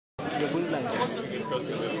So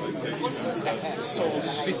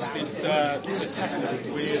this is the time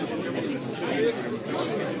where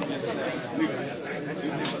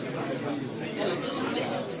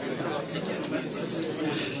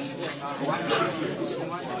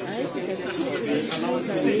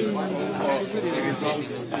the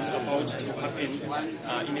results is about to happen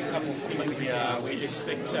in a couple of minutes. We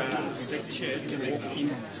expect ZEC chair to walk in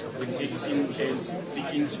with 18 and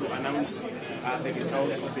begin to announce the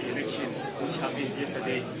results of the elections which happened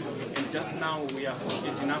yesterday. And just now we are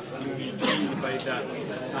fortunate enough to be joined by the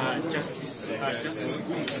Justice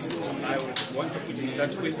Goods. I want to put it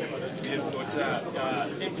that way. We have got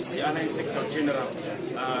MPC Alliance Secretary General,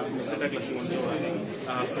 Mr. Douglas Monzora,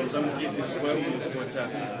 from ZANU-PF as well. We've got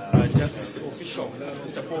Justice Official,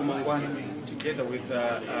 Mr. Paul Mangwana, together with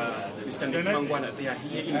Mr. Nick Mangwana. They are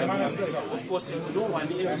here in the room. Of course, no one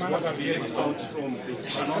else wants to be left out from the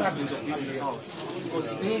announcement of these results because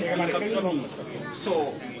they have been campaigning.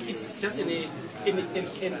 So it's just an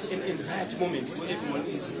anxiety moment where everyone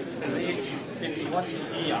is ready and wants to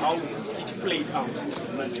hear how it played out.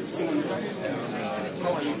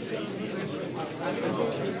 How are you?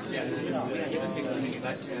 We are expecting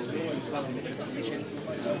that the Parliamentary Commission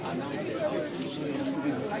announced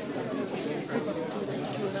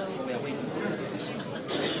we are waiting for the decision.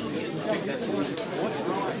 That's what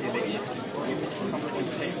this election, some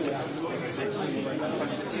concerns,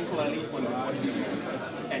 particularly on the voting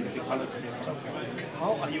and the ballot paper.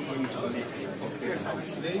 How are you going to make of the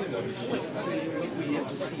results? We have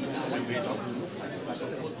to see how we read out. But of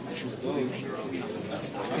course, we should always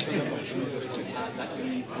that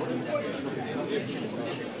we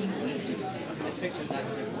affected that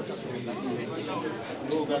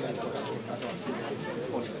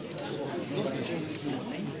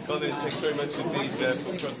Colin, thanks very much indeed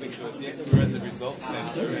for crossing to us. Yes, we're at the results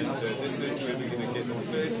centre, and this is where we're going to get the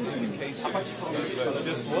first indication of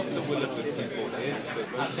just what the will of the people is. The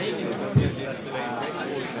voting yesterday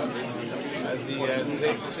record numbers, and the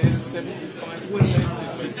ZEC says 75% in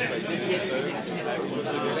most places. So it was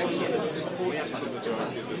an election that was important to the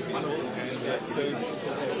majority of the people. And so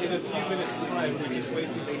in a few minutes' time, we're just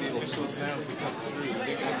waiting for the officials now to come through.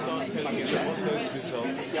 They're going to start telling us what those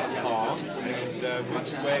results are and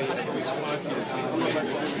which party has been favored.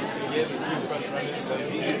 Yeah, the two front runners are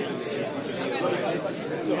here.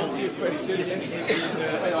 To answer your question, yes,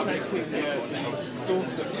 we've been tracking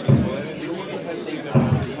thoughts of people, and it also has been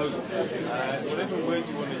about hope. Whatever word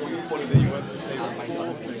you want to use, whether you want to say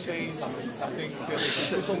reform or change, I think the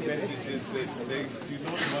consistent message is that they do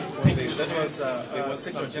not want what they that was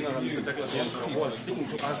Secretary General Mr. Douglas Monzora who was speaking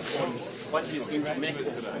to us on what he is going to make of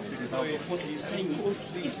the result. Of course, he is saying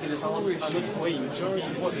if the results are not going to be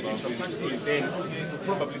positive substantially, then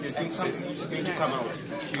probably there's going something which is going to come out.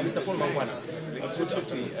 Mr. Paul Mangwana,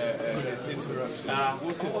 interruption. How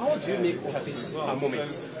do you make of this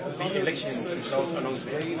moment, the election result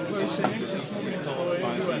announcement?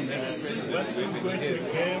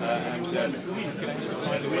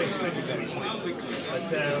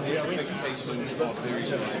 Expectations are very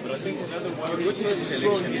high, but I think another one with this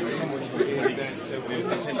election is someone who is that we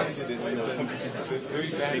have competitors very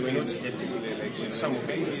badly they were not in the election. Some of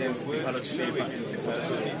the ballot paper and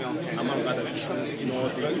among other issues, the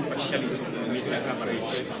impartiality of the media coverage.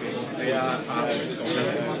 They are political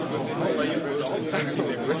leaders. How are you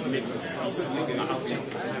going to make this outing?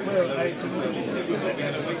 Well, I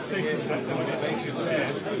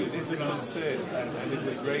it is a concern, and it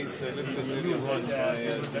was raised a little bit earlier on by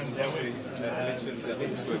the elections and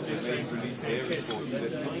experts, and they released their reports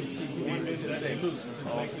that 91%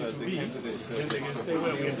 of the candidates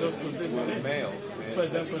were male. For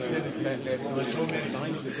example, that left 9%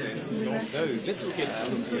 non-those. This will get to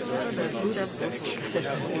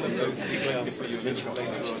all of those details for you later on,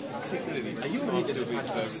 particularly after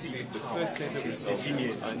we've received the first set of results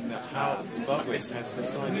on how Zimbabwe has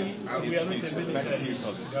decided its future. Back to you,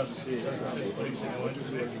 Colin.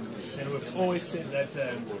 And we've always said that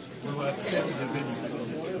we will accept the visit.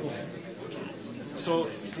 So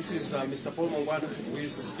this is Mr. Paul Mangwana who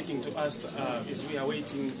is speaking to us as we are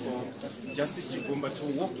waiting for Justice Chigumba to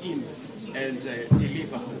walk in and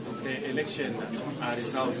deliver the election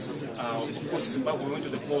results. Of course, Zimbabwe went to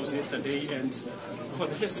the polls yesterday, and for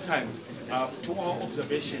the first time, to our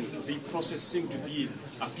observation, the process seemed to be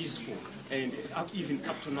peaceful. And even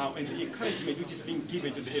up to now, and the encouragement which is being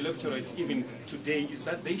given to the electorate even today is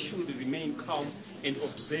that they should remain calm and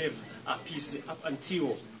observe peace up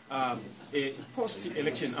until a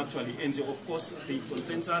post-election actually, and of course the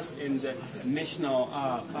consensus and national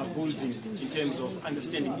building in terms of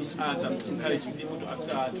understanding each other, encouraging people to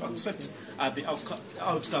accept the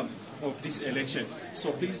outcome of this election.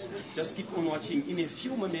 So please just keep on watching. In a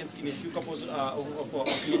few moments, in a few couples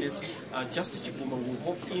of minutes, Justice Chikuma will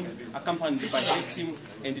hop in, accompanied by her team,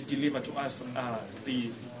 and deliver to us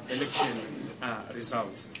the election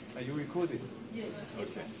results. Are you recording? Yes.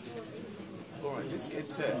 Okay. All right, let's get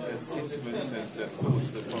sentiments and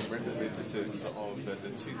thoughts from representatives of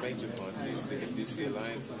the two major parties, the MDC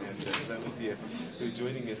Alliance and ZANU-PF, who are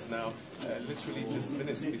joining us now, literally just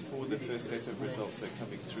minutes before the first set of results are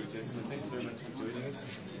coming through. Gentlemen, thank you very much for joining us.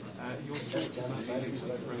 Your thoughts on the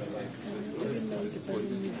election process as well as this point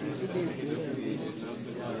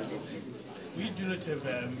We do not have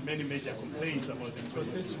many major complaints about the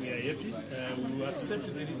process. We are happy. We will accept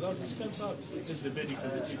the result which comes out. It is the verdict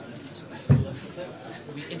of the jury.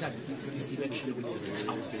 We entered into this election with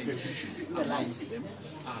outstanding issues. Amongst them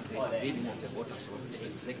are the availing of the voters roll, the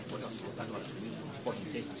exact voters roll that was used on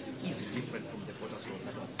polling day is different from the voters roll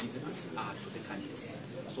that was given to the candidates.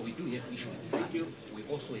 So we do have issues with that. We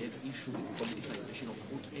also have issue with politicization of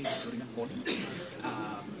food aid during polling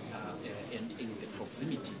and in the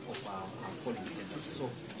proximity of our polling centers. So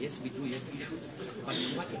yes, we do have issues, but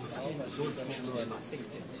to what extent those issues have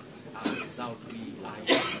affected our result, we are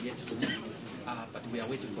yet to know. But we are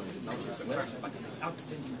waiting for the results as well. But the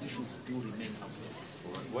outstanding issues do remain outstanding.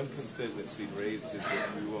 One concern that's been raised is that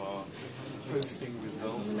you are posting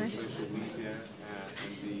results on social media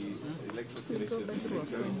and the Electoral Commission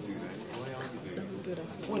isn't going to do that. Why are you doing that?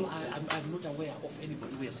 Well, I'm not aware of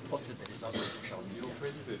anybody who has posted the results on social media. Your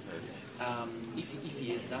president has. If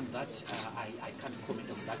he has done that, I can't comment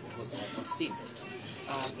on that because I have not seen it.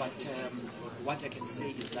 But what I can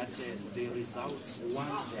say is that the results,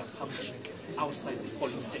 once they are published outside the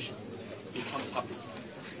polling stations, become public.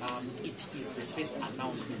 It is the first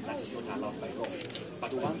announcement that is not allowed by law.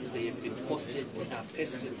 But once they have been posted,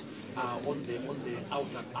 pasted on the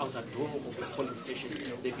outer door of the polling station,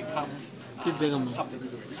 they become public.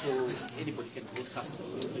 So anybody can broadcast them.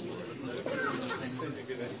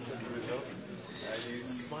 You're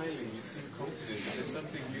smiling, you seem confident. Is there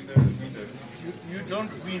something you know that we don't? You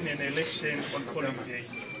don't win an election on polling day.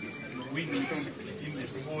 You win it in the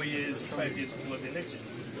 4 years, 5 years before the election.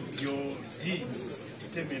 Your deeds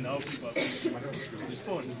determine how people are going to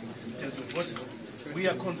respond in terms of voting. We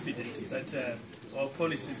are confident that our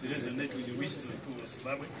policies resonate with the wishes of the people of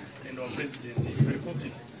Zimbabwe, and our president is very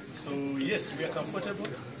popular. So yes, we are comfortable.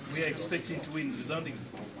 We are expecting to win resoundingly.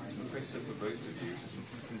 Question for both of you.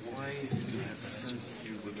 Why do you have so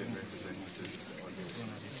few women representatives on your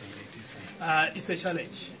board? It's a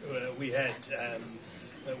challenge. We had.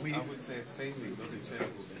 I would say a failing, not a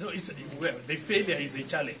terrible. No, well, the failure is a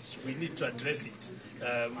challenge. We need to address it.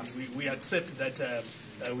 We accept that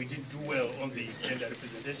we didn't do well on the gender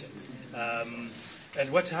representation.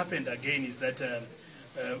 And what happened again is that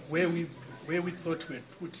where we thought we had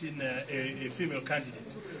put in a female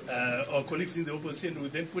candidate, our colleagues in the opposition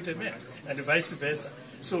would then put a man, and vice versa.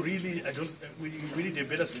 So really, we need a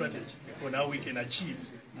better strategy on how we can achieve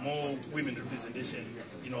more women representation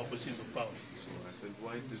in our positions of power. So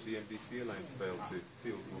why did the MDC Alliance fail to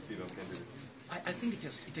field more female candidates? I think it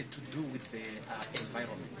had to do with the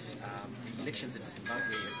environment. The elections in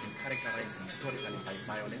Zimbabwe have been characterized historically by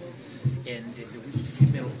violence, and the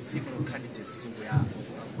female candidates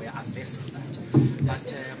were averse to that. But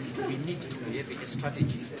we need to have a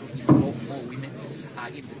strategy to involve more women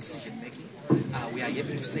in the decision making. We are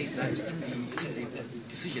able to say that in the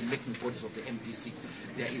decision making bodies of the MDC,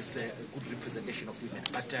 there is a good representation of women.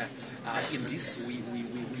 But in this, we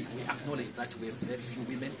acknowledge that we have very few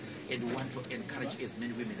women, and we want to encourage as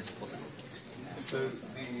many women as possible. So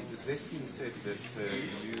the ZEC said that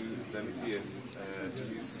you, ZANU-PF,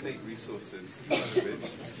 use state resources part of it,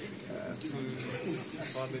 food,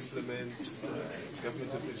 farm implements,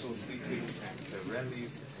 government officials speaking,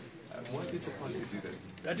 rallies. Why did the party do that?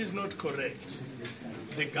 That is not correct.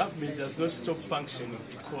 The government does not stop functioning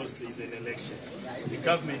because there is an election. The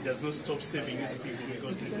government does not stop serving its people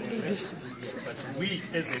because there is an election. But we,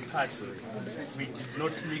 as a party, we did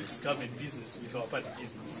not mix government business with our party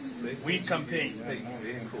business. We campaign.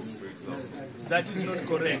 Vehicles, for example. That is not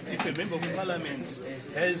correct. If a member of parliament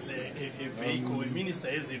has a vehicle, a minister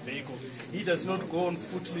has a vehicle, he does not go on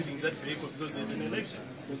foot leaving that vehicle because there is an election.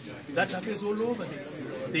 That happens all over.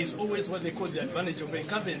 There is always what they call the advantage of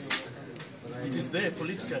incumbency. It is there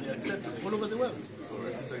politically accepted all over the world. All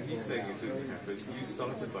right, so he's saying it didn't happen. You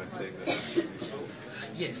started by saying that that's what you saw.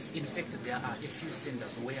 Yes, in fact, there are a few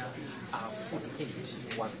centers where food aid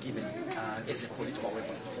was given as a political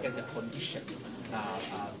weapon, as a condition to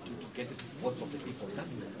get the votes of the people.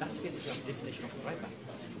 That's first definition of bribery,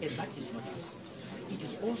 and that is not used. It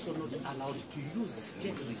is also not allowed to use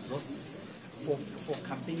state resources for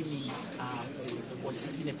campaigning in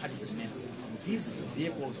a partisan manner. These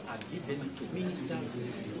vehicles are given to ministers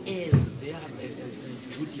as their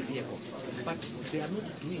duty vehicle, but they are not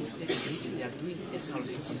doing state duty, they are doing personal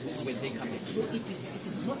duty when they come in. So it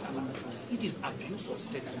is not allowed. It is abuse of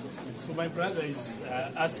state duty. So my brother is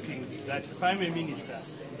asking that if I'm a minister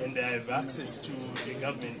and I have access to the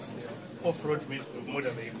government off-road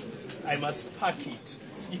motor vehicle, I must park it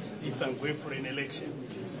if I'm going for an election.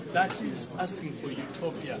 That is asking for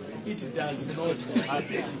utopia. It does not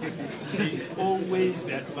happen. There is always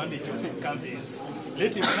the advantage of incumbents.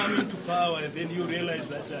 Let him come into power and then you realize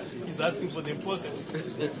that he's asking for the process.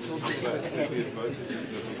 Let's talk about the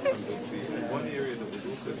advantages of incumbency. One area that was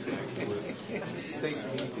also flagged was state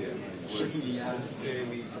media was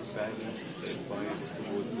fairly balanced and biased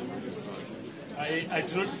towards the ruling party. I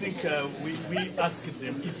do not think we asked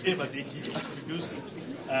them if ever they did introduce it.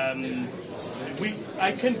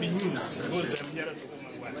 I can be news because I'm here as a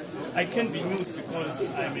woman. I can be news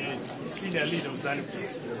because I'm a senior leader of ZANU.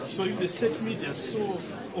 So if the state media saw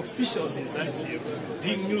officials in ZANU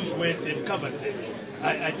being newsworthy and covered them,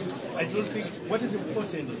 I don't think what is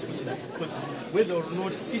important is for whether or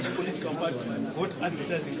not each political party got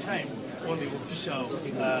advertising time on the official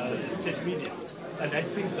state media. And I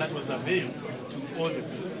think that was available to all the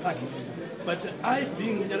parties. But I,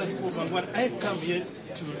 being Njara Spokangwan, I come here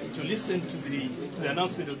to listen to the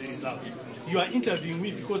announcement of the results. You are interviewing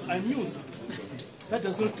me because I'm news. That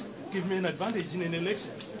does not give me an advantage in an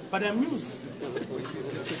election, but I'm news.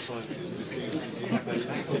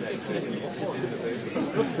 Certainly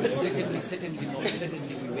we were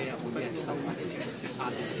disappointed.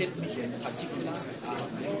 The state media in particular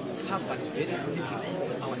covered very little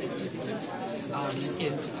our activities.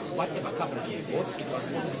 And whatever coverage we got, it was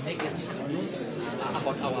only negative news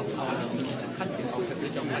about our activities and candidates, our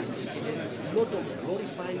presidential candidates. A lot of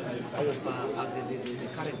glorifying of the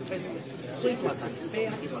current president. So it was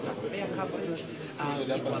unfair coverage.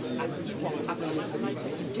 It was unequal access to the media.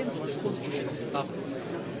 In terms of the constitution of Zimbabwe,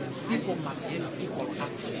 people must have equal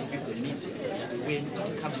access to the media when it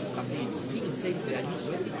comes to campaigns. He is saying they are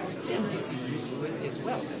newsworthy, and this is newsworthy as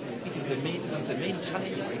well. It is the main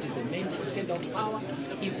challenger, it is the main contender of power.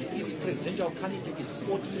 His presidential candidate is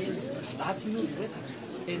 40 years, that's newsworthy.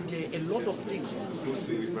 And a lot of things.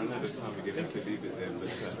 Unfortunately, we've run out of time. We're going to have to leave it there, but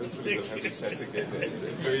hopefully we'll have a chat again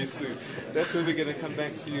very soon. That's where we're going to come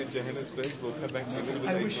back to you in Johannesburg. We'll come back to you a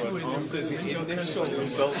little bit later on after the initial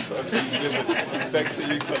results are being given. Back to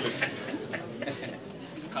you, Colin.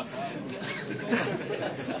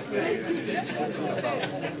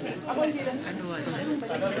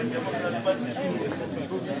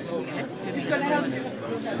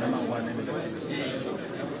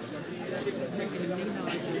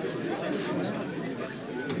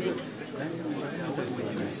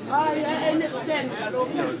 I understand.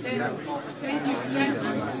 Thank you.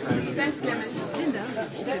 Thanks, Linda.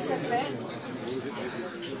 That's a fair.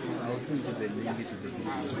 I'll send you the link to the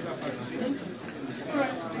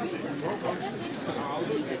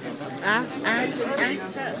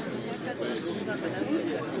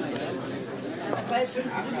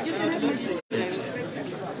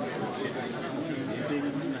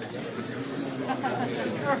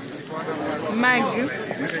Mag, I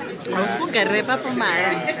was going to wrap up on my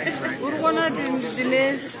Urwana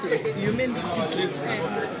Dines, human stick.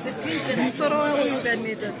 I'm sorry, I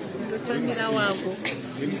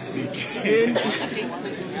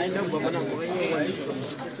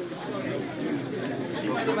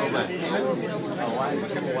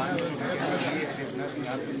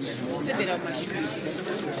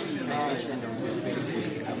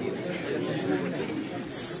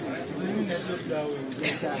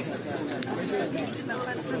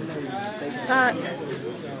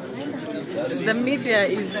the media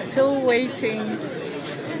is still waiting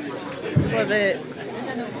for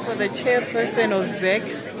the chairperson of ZEC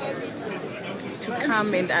to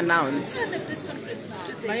come and announce.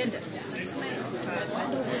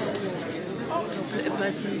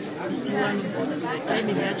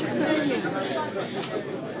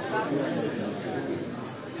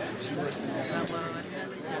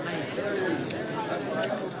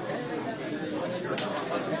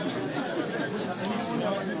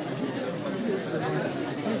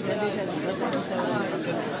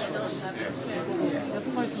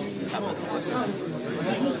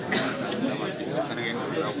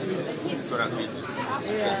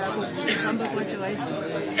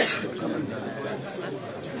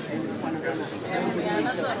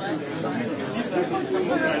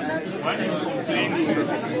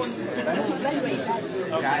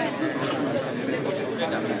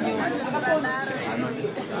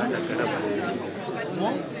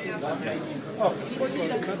 Sorry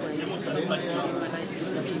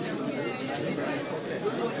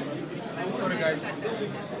guys.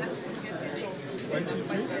 1, 2, 3.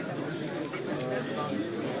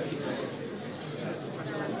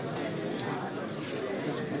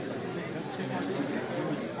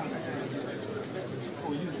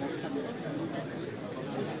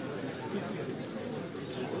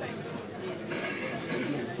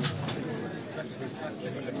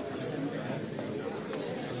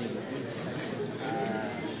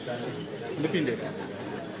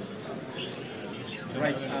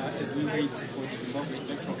 Right, as we wait for the Zimbabwe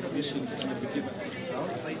Electoral Commission to give us the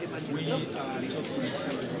results, we are talking to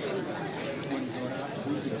Manzora,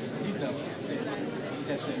 who is the leader of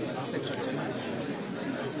the Secretary General.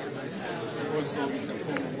 Also, Mr.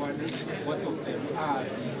 Paul, both of them are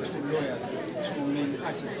the two lawyers, two main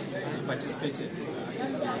parties who participated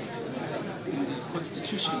in the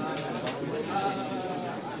constitution of Zimbabwe.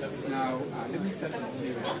 Now, let me start with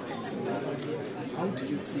you. How do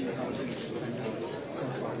you see how things turned out so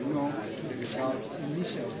far? We know the results,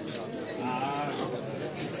 initial results.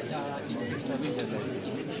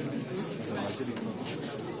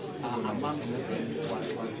 Amongst them was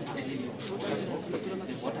the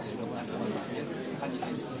voters who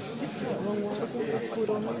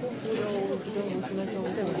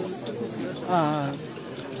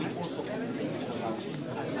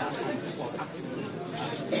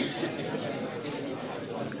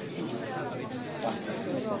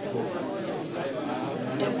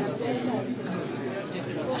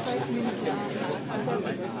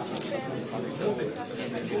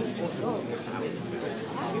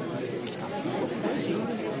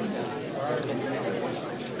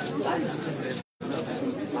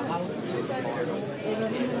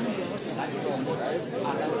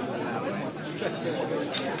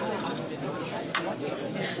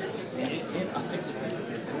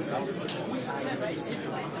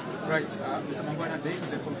Right, Mr. Mangwana, there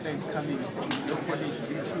is a complaint coming from locally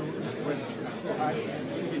into so hard,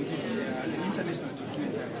 even an international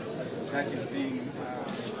documentary that is being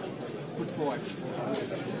put forward.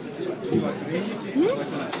 Do you agree with what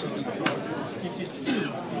I'm talking about? If it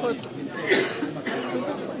is,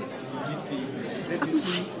 did the ZEC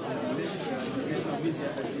national media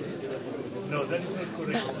that did it? No, that is not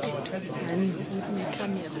correct. Our candidate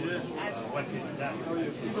what is done.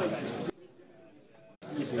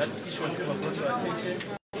 That issue was never brought to our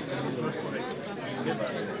attention. It's not correct. We never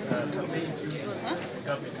campaigned using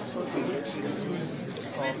government resources. We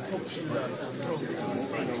used our popular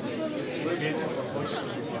programs to get our vote.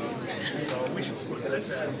 So I wish we could let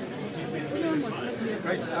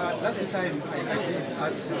Right, last time I did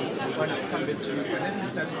ask when I come back to you, but let me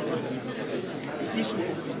start with the issue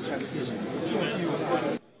of the transition. Two of you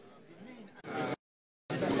are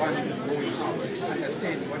one is going out to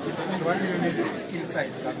understand what is inside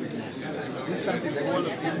government. Is this something that all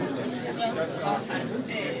of them would do?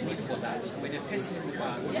 there's need for that. When a person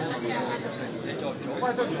goes the presidential job, the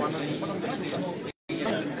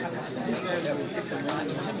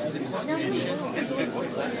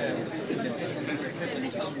person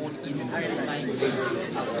is sworn in 9 days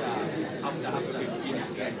after being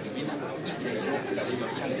if there is no presidential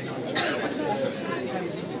challenge.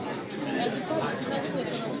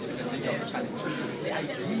 The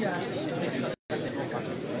idea is to make sure that they don't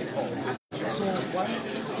at all. So once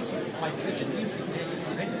my president is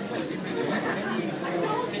ready,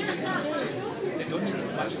 they don't need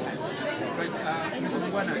too much time. Right, Mr.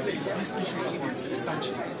 Mangwana, there is this issue about the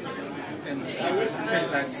sanctions. And I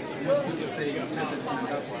felt that most people say President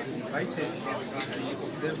Mnangagwa invited the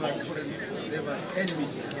observers, foreign observers and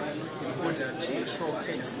media in order to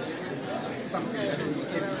showcase something that will be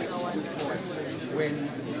able to move forward when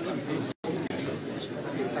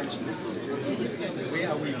the sanctions. Where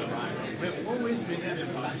are we? We've always been in the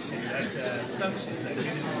position that sanctions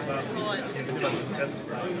against Zimbabwe have never been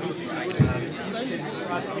justified. Instead of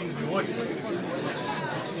us being rewarded,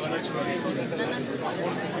 our natural resources, our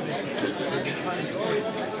own population,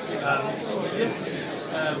 so yes,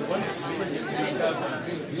 once we have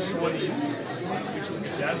sworn in, which will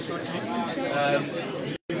be done shortly,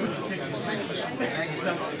 we will take this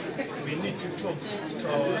sanctions. We need to talk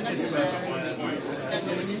to our expert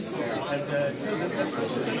enemies and tell them that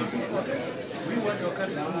sanctions are not important. We want our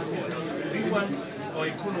country to move forward. We want our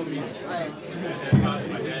economy to move forward.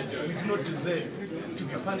 We do not deserve to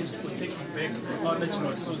be punished for taking back our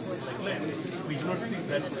natural resources like land. We do not think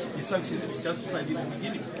that the sanctions were justified in the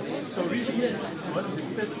beginning. So really, yes, it's one of the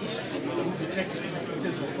first issues that will be taken in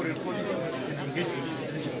terms of foreign policy and engaging in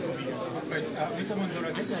international affairs. Right, Mr.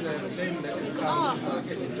 Manzora, this is a claim that has come at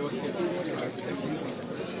the doorsteps of the FDC.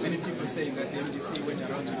 many people saying that the MDC went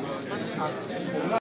around the world and asked for